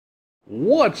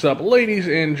What's up, ladies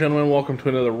and gentlemen? Welcome to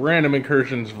another Random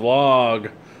Incursions vlog.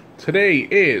 Today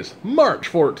is March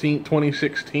 14th,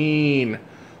 2016.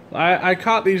 I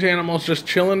caught these animals just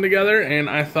chilling together, and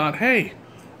I thought, hey,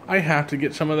 I have to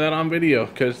get some of that on video,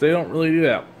 because they don't really do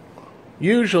that.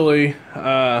 Usually,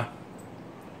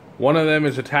 one of them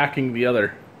is attacking the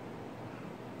other,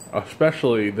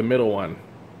 especially the middle one.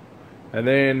 And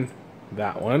then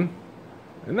that one.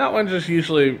 And that one's just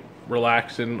usually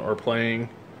relaxing or playing.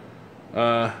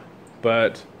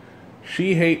 But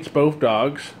she hates both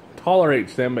dogs,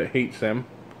 tolerates them but hates them,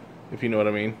 if you know what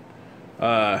I mean.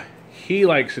 He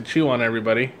likes to chew on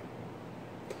everybody,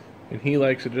 and he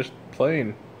likes to just play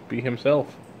and be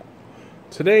himself.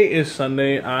 Today is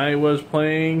Sunday. I was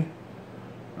playing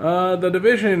The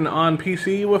Division on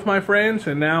PC with my friends,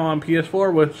 and now on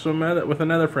PS4 with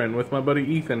another friend, with my buddy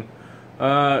Ethan.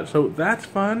 So that's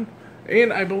fun,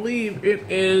 and I believe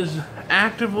it is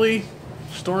actively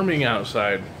storming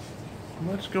outside.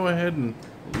 Let's go ahead and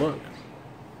look.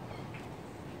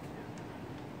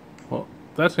 Well,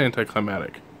 that's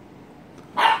anticlimactic.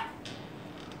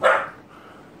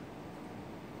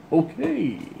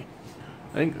 Okay.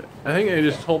 I think they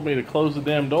just told me to close the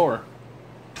damn door.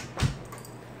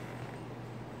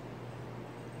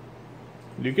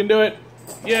 You can do it.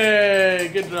 Yay!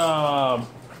 Good job.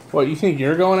 What, you think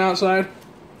you're going outside?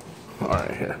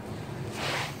 Alright, here.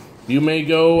 You may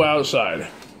go outside.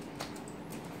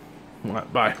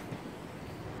 Alright, bye.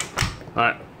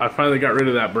 Alright, I finally got rid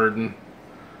of that burden.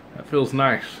 That feels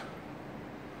nice.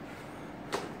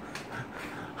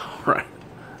 Alright,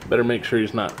 better make sure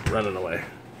he's not running away.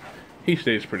 He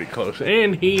stays pretty close,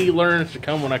 and he learns to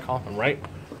come when I call him, right?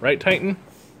 Right, Titan?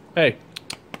 Hey.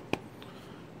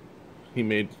 He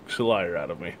made Salier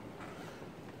out of me.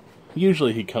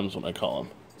 Usually he comes when I call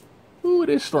him. Ooh, it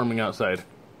is storming outside.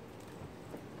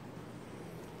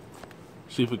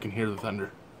 See if we can hear the thunder.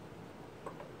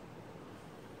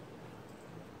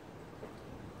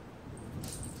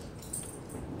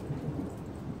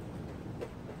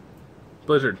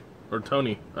 Blizzard. Or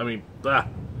Tony. I mean, ah.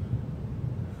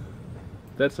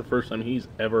 That's the first time he's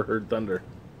ever heard thunder.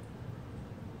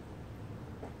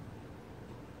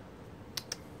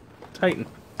 Titan.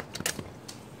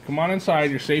 Come on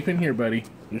inside. You're safe in here, buddy.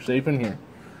 You're safe in here.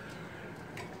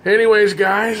 Anyways,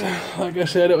 guys, like I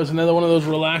said, it was another one of those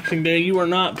relaxing days. You are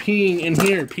not peeing in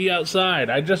here. Pee outside.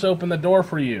 I just opened the door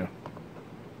for you.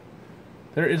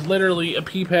 There is literally a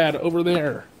pee pad over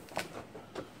there.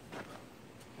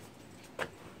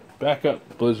 Back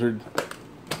up, Blizzard.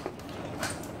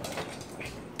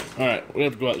 Alright, we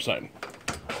have to go outside.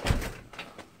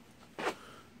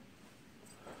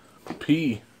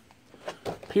 Pee.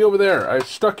 Pee over there. I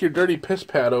stuck your dirty piss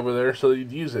pad over there so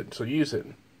you'd use it. So use it.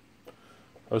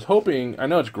 I was hoping, I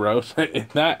know it's gross,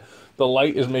 that the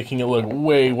light is making it look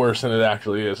way worse than it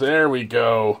actually is. There we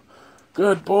go.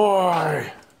 Good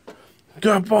boy.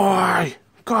 Good boy.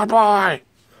 Good boy.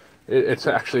 It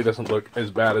actually doesn't look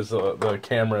as bad as the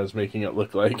camera is making it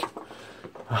look like.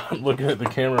 I'm looking at the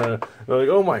camera and I'm like,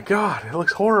 oh my god, it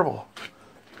looks horrible.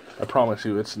 I promise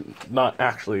you, it's not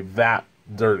actually that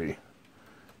dirty.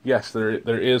 Yes, there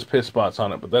is piss spots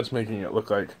on it, but that's making it look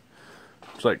like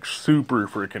it's like super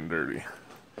freaking dirty.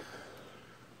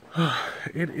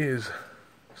 It is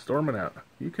storming out.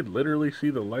 You could literally see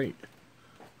the light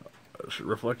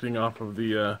reflecting off of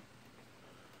the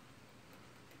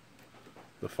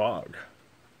fog.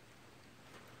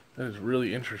 That is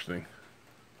really interesting.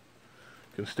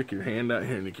 You can stick your hand out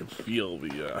here and you can feel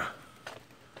the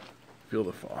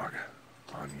fog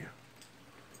on you.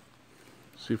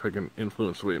 See if I can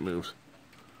influence the way it moves.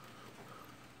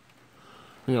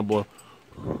 I think I'll blow.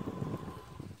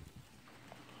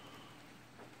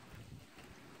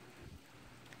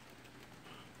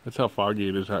 That's how foggy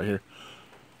it is out here.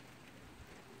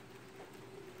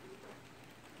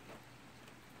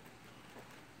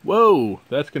 Whoa!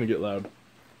 That's gonna get loud.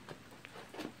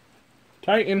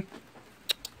 Titan!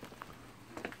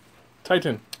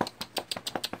 Titan!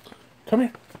 Come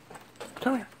here!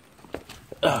 Come here!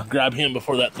 Grab him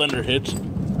before that thunder hits.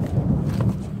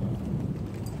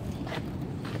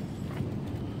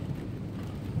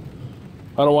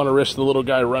 I don't want to risk the little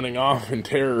guy running off in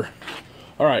terror.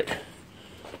 Alright.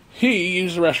 He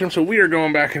used the restroom, so we are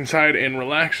going back inside and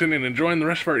relaxing and enjoying the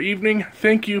rest of our evening.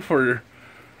 Thank you for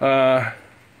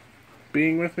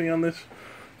being with me on this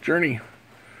journey.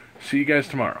 See you guys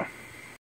tomorrow.